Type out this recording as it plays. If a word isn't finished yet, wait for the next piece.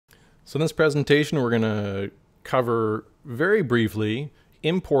So in this presentation, we're going to cover very briefly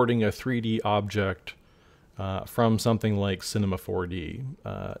importing a 3D object from something like Cinema 4D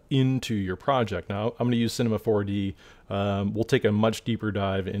into your project. Now, I'm going to use Cinema 4D. We'll take a much deeper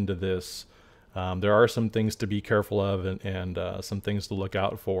dive into this. There are some things to be careful of and some things to look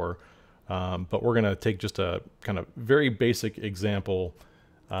out for. But we're going to take just a kind of very basic example.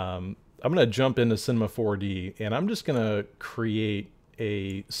 I'm going to jump into Cinema 4D, and I'm just going to create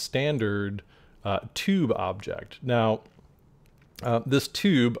a standard tube object. Now, this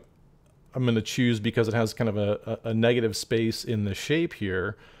tube I'm going to choose because it has kind of a negative space in the shape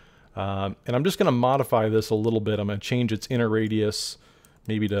here. And I'm just going to modify this a little bit. I'm going to change its inner radius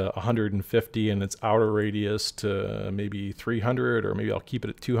maybe to 150 and its outer radius to maybe 300, or maybe I'll keep it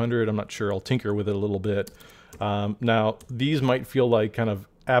at 200. I'm not sure. I'll tinker with it a little bit. Now, these might feel like kind of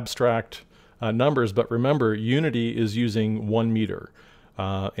abstract numbers, but remember, Unity is using 1 meter.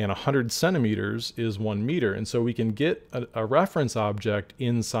 And 100 centimeters is 1 meter. And so we can get a reference object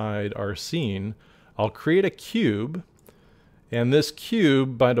inside our scene. I'll create a cube, and this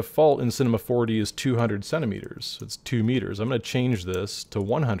cube by default in Cinema 4D is 200 centimeters. It's 2 meters. I'm going to change this to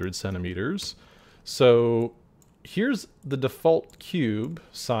 100 centimeters. So here's the default cube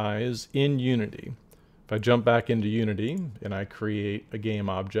size in Unity. If I jump back into Unity and I create a game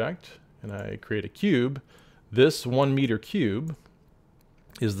object and I create a cube, this 1 meter cube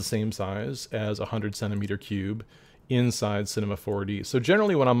is the same size as a 100 centimeter cube inside Cinema 4D. So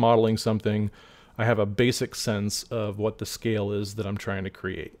generally when I'm modeling something, I have a basic sense of what the scale is that I'm trying to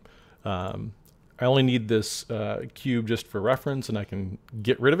create. I only need this cube just for reference, and I can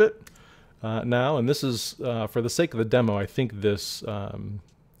get rid of it now. And this is, for the sake of the demo, I think this,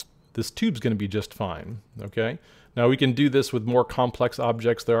 this tube's going to be just fine, okay? Now we can do this with more complex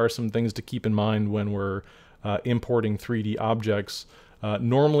objects. There are some things to keep in mind when we're importing 3D objects.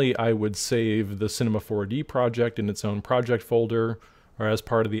 Normally I would save the Cinema 4D project in its own project folder or as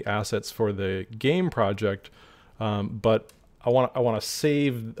part of the assets for the game project, but I want to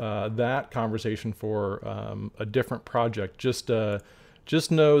save that conversation for a different project. Just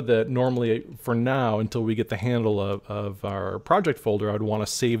know that normally for now, until we get the handle of our project folder, I'd want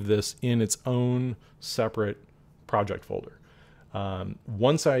to save this in its own separate project folder.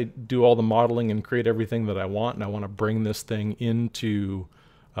 Once I do all the modeling and create everything that I want, and I want to bring this thing into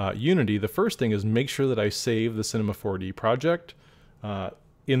Unity, the first thing is make sure that I save the Cinema 4D project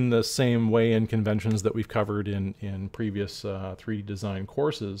in the same way and conventions that we've covered in previous 3D design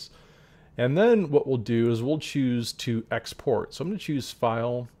courses. And then what we'll do is we'll choose to export. So I'm going to choose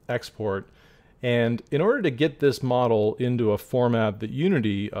File, Export. And in order to get this model into a format that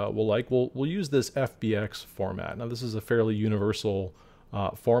Unity will like, we'll use this FBX format. Now this is a fairly universal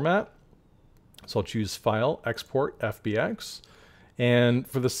format. So I'll choose File, Export, FBX. And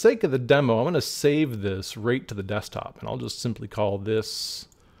for the sake of the demo, I'm going to save this right to the desktop. And I'll just simply call this,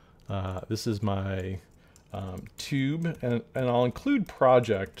 this is my tube. And I'll include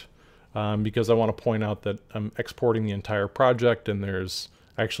project because I want to point out that I'm exporting the entire project, and there's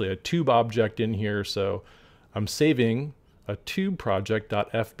actually a tube object in here, so I'm saving a tube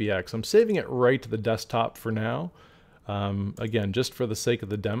project.fbx. I'm saving it right to the desktop for now. Again, just for the sake of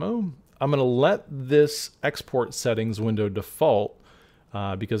the demo, I'm going to let this export settings window default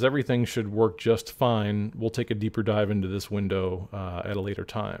because everything should work just fine. We'll take a deeper dive into this window at a later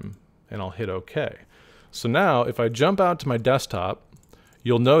time, and I'll hit OK. So now if I jump out to my desktop,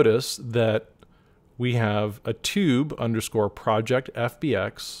 you'll notice that we have a tube underscore project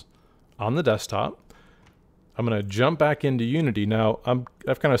FBX on the desktop. I'm going to jump back into Unity. Now,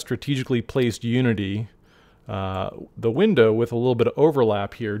 I've kind of strategically placed Unity, the window, with a little bit of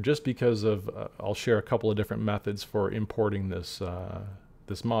overlap here, just because of, I'll share a couple of different methods for importing this,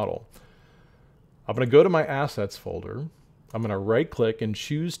 this model. I'm going to go to my Assets folder. I'm going to right-click and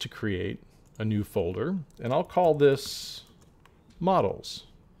choose to create a new folder, and I'll call this Models,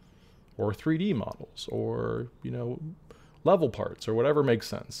 or 3D models, or, you know, level parts, or whatever makes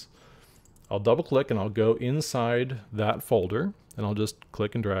sense. I'll double click and I'll go inside that folder, and I'll just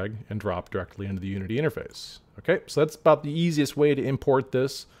click and drag and drop directly into the Unity interface. Okay, so that's about the easiest way to import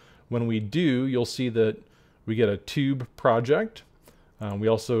this. When we do, you'll see that we get a tube project.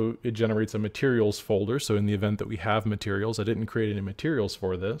 It generates a materials folder, so in the event that we have materials, I didn't create any materials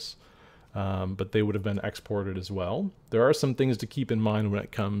for this, but they would have been exported as well. There are some things to keep in mind when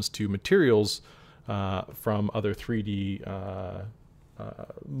it comes to materials from other 3D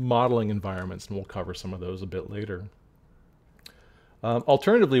modeling environments, and we'll cover some of those a bit later.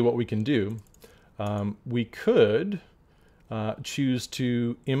 Alternatively, what we can do, we could choose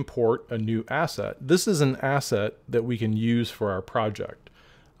to import a new asset. This is an asset that we can use for our project.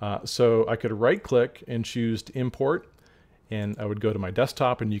 So I could right click and choose to import, and I would go to my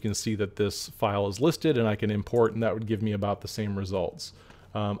desktop, and you can see that this file is listed, and I can import, and that would give me about the same results.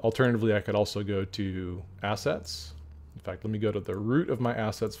 Alternatively, I could also go to Assets. In fact, let me go to the root of my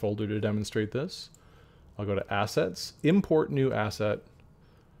Assets folder to demonstrate this. I'll go to Assets, Import New Asset,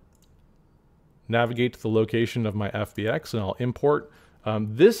 navigate to the location of my FBX, and I'll import.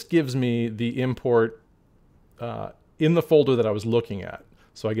 This gives me the import in the folder that I was looking at.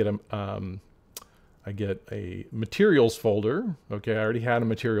 So I get a materials folder. Okay, I already had a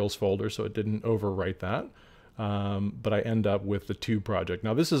materials folder, so it didn't overwrite that. But I end up with the 2 project.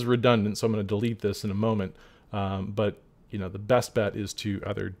 Now this is redundant, so I'm going to delete this in a moment. But you know, the best bet is to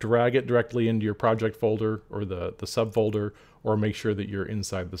either drag it directly into your project folder or the subfolder, or make sure that you're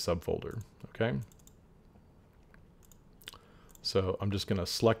inside the subfolder. Okay. So I'm just going to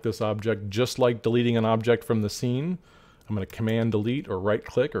select this object, just like deleting an object from the scene. I'm going to Command Delete or right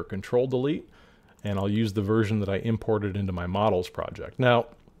click or Control Delete, and I'll use the version that I imported into my models project. Now,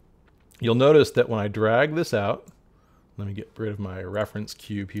 you'll notice that when I drag this out, let me get rid of my reference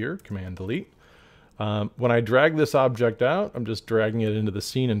cube here, Command Delete. When I drag this object out, I'm just dragging it into the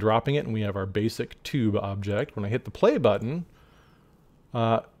scene and dropping it, and we have our basic tube object. When I hit the play button,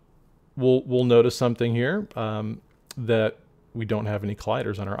 we'll notice something here, that we don't have any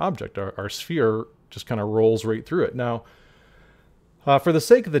colliders on our object. Our sphere just kind of rolls right through it. Now, for the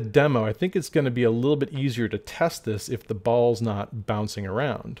sake of the demo, I think it's going to be a little bit easier to test this if the ball's not bouncing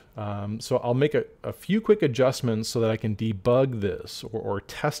around. So I'll make a few quick adjustments so that I can debug this or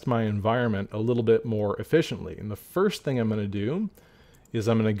test my environment a little bit more efficiently. And the first thing I'm going to do is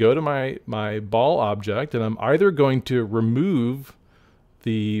I'm going to go to my ball object, and I'm either going to remove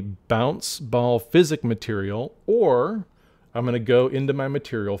the bounce ball physics material, or I'm going to go into my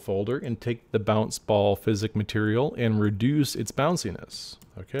material folder and take the bounce ball physics material and reduce its bounciness.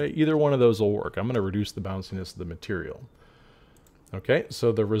 Okay, either one of those will work. I'm going to reduce the bounciness of the material. Okay,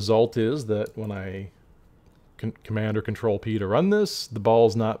 so the result is that when I Command or Control P to run this, the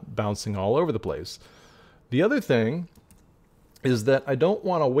ball's not bouncing all over the place. The other thing is that I don't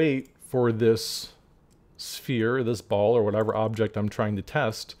want to wait for this sphere, this ball, or whatever object I'm trying to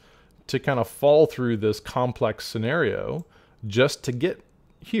test to kind of fall through this complex scenario just to get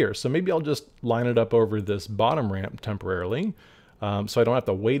here. So maybe I'll just line it up over this bottom ramp temporarily, so I don't have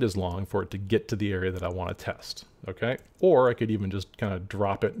to wait as long for it to get to the area that I want to test. Okay, or I could even just kind of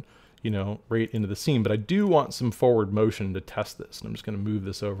drop it, you know, right into the scene. But I do want some forward motion to test this, and I'm just going to move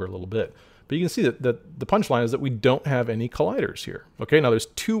this over a little bit. But you can see that the punchline is that we don't have any colliders here. Okay, now there's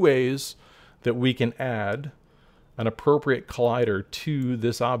 2 ways that we can add an appropriate collider to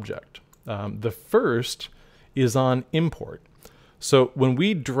this object. The first is on import. So when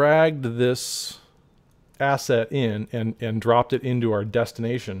we dragged this asset in and dropped it into our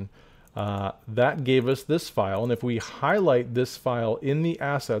destination, that gave us this file. And if we highlight this file in the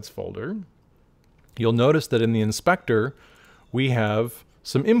assets folder, you'll notice that in the inspector, we have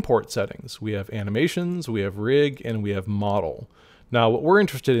some import settings. We have animations, we have rig, and we have model. Now, what we're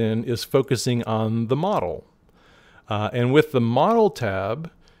interested in is focusing on the model. And with the model tab,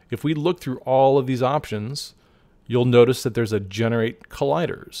 if we look through all of these options, you'll notice that there's a generate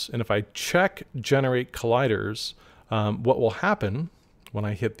colliders. And if I check generate colliders, what will happen when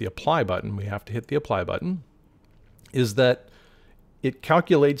I hit the apply button, we have to hit the apply button, is that it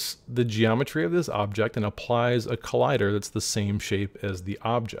calculates the geometry of this object and applies a collider that's the same shape as the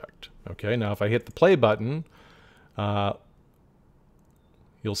object. Okay, now if I hit the play button, you'll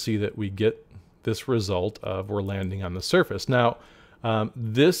see that we get this result of we're landing on the surface. Now,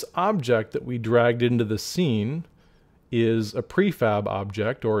 this object that we dragged into the scene is a prefab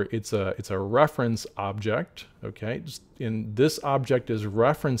object, or it's a reference object. Okay, and this object is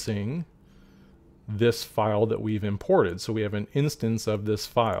referencing this file that we've imported. So we have an instance of this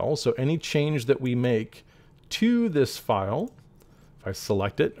file. So any change that we make to this file, if I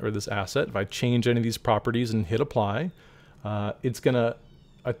select it, or this asset, if I change any of these properties and hit apply, it's gonna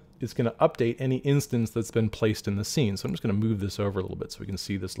update any instance that's been placed in the scene. So I'm just gonna move this over a little bit so we can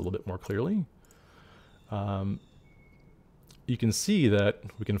see this a little bit more clearly. You can see that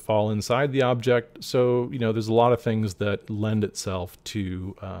we can fall inside the object. So, you know, there's a lot of things that lend itself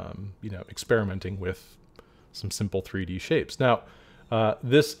to, you know, experimenting with some simple 3D shapes. Now,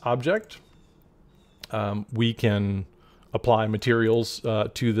 this object, we can apply materials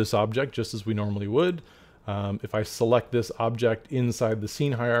to this object just as we normally would. If I select this object inside the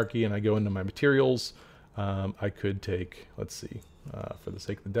scene hierarchy and I go into my materials, I could take, let's see, for the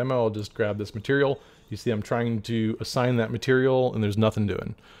sake of the demo, I'll just grab this material. You see I'm trying to assign that material and there's nothing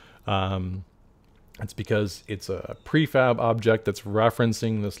doing. It's because it's a prefab object that's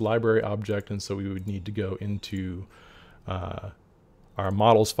referencing this library object, and so we would need to go into our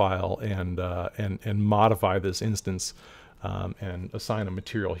models file and modify this instance and assign a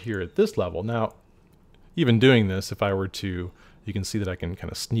material here at this level. Now, even doing this, if I were to, you can see that I can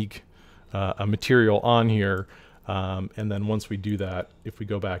kind of sneak a material on here. And then once we do that, if we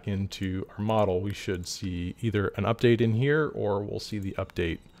go back into our model, we should see either an update in here or we'll see the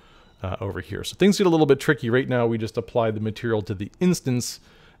update over here. So things get a little bit tricky. Right now, we just apply the material to the instance,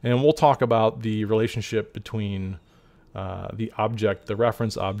 and we'll talk about the relationship between the object, the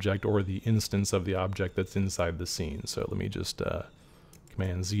reference object, or the instance of the object that's inside the scene. So let me just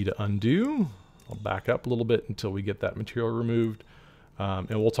Command Z to undo. I'll back up a little bit until we get that material removed, and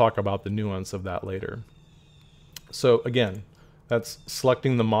we'll talk about the nuance of that later. So again, that's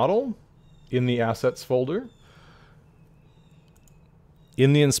selecting the model in the assets folder.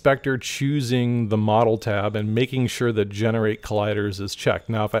 In the inspector, choosing the model tab and making sure that generate colliders is checked.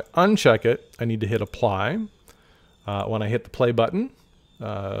 Now, if I uncheck it, I need to hit apply. When I hit the play button,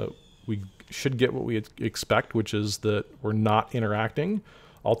 we should get what we expect, which is that we're not interacting.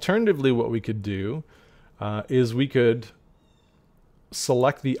 Alternatively, what we could do is we could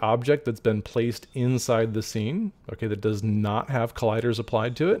select the object that's been placed inside the scene, okay, that does not have colliders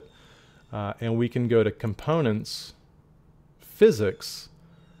applied to it, and we can go to Components, Physics,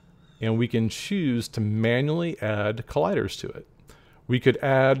 and we can choose to manually add colliders to it. We could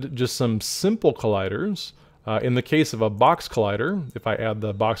add just some simple colliders. In the case of a box collider, if I add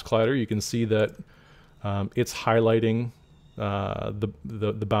the box collider, you can see that it's highlighting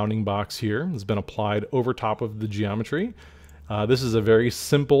the bounding box here. It's been applied over top of the geometry. This is a very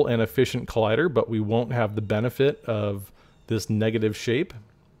simple and efficient collider, but we won't have the benefit of this negative shape,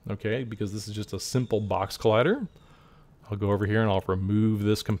 okay, because this is just a simple box collider. I'll go over here and I'll remove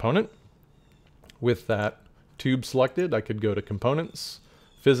this component. With that tube selected, I could go to Components,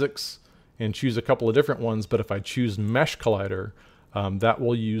 Physics, and choose a couple of different ones, but if I choose Mesh Collider, that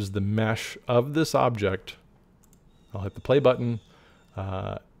will use the mesh of this object. I'll hit the play button,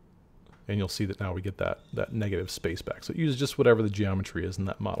 and you'll see that now we get that negative space back. So it uses just whatever the geometry is in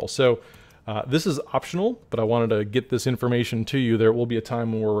that model. So this is optional, but I wanted to get this information to you. There will be a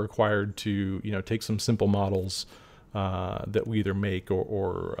time when we're required to take some simple models that we either make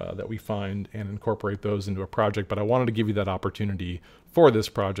or that we find and incorporate those into a project. But I wanted to give you that opportunity for this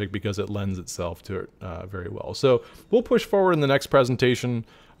project because it lends itself to it very well. So we'll push forward in the next presentation,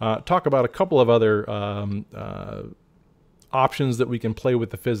 talk about a couple of other options that we can play with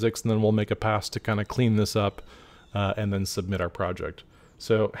the physics, and then we'll make a pass to kind of clean this up and then submit our project.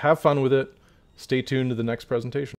 So have fun with it. Stay tuned to the next presentation.